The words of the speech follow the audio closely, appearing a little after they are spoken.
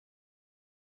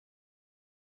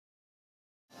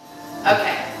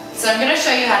So I'm going to show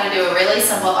you how to do a really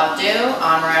simple updo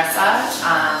on Marissa.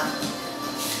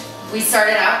 We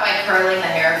started out by curling the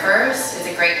hair first. It's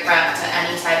a great prep to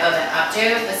any type of an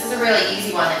updo. This is a really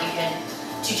easy one that you can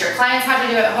teach your clients how to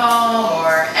do at home,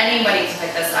 or anybody can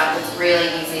pick this up. It's really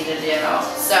easy to do.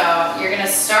 So you're going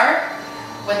to start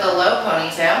with a low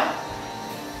ponytail,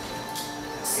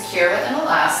 secure with an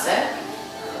elastic.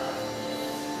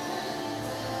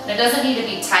 And it doesn't need to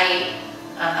be tight.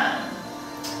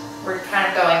 We're kind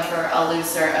of going for a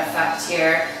looser effect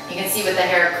here. You can see with the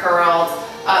hair curled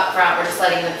up front, we're just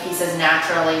letting the pieces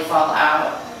naturally fall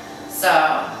out.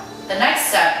 So the next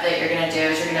step that you're going to do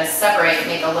is you're going to separate,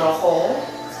 make a little hole,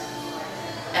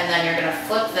 and then you're going to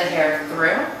flip the hair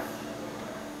through.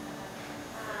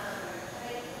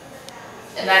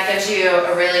 And that gives you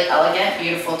a really elegant,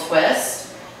 beautiful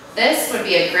twist. This would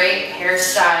be a great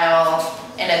hairstyle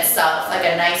in itself, like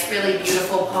a nice, really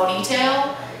beautiful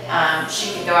ponytail.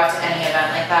 She could go out to any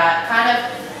event like that. Kind of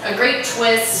a great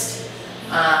twist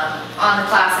on the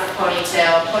classic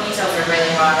ponytail. Ponytails are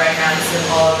really hot right now, just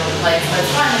all over the place, but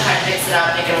it's fun to kind of mix it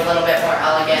up, make it a little bit more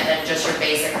elegant than just your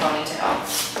basic ponytail.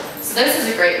 So this is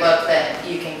a great look that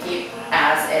you can keep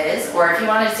as is, or if you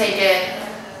want to take it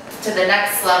to the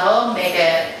next level, make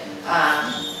it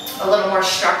a little more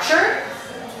structured,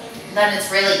 then it's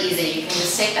really easy. You can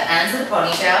just take the ends of the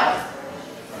ponytail,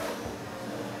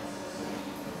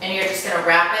 and you're just going to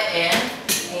wrap it in,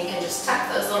 and you can just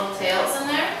tuck those little tails in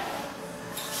there.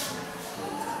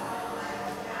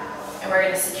 And we're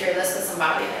going to secure this with some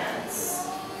bobby pins.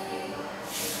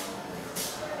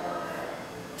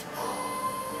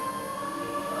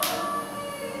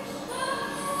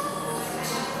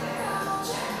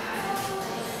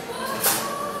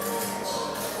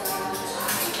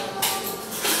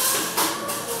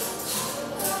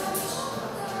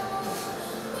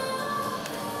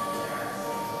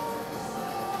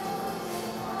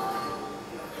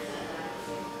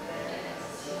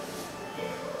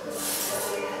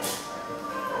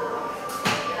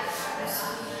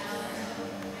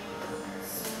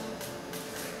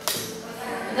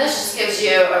 This just gives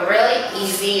you a really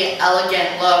easy,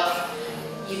 elegant look.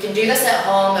 You can do this at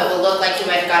home. It will look like you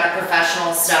might have got a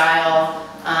professional style.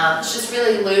 It's just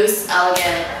really loose,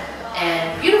 elegant,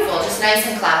 and beautiful, just nice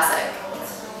and classic.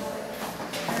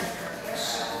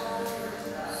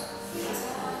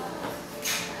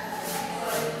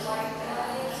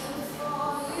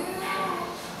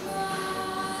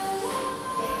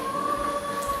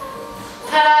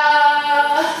 Ta-da!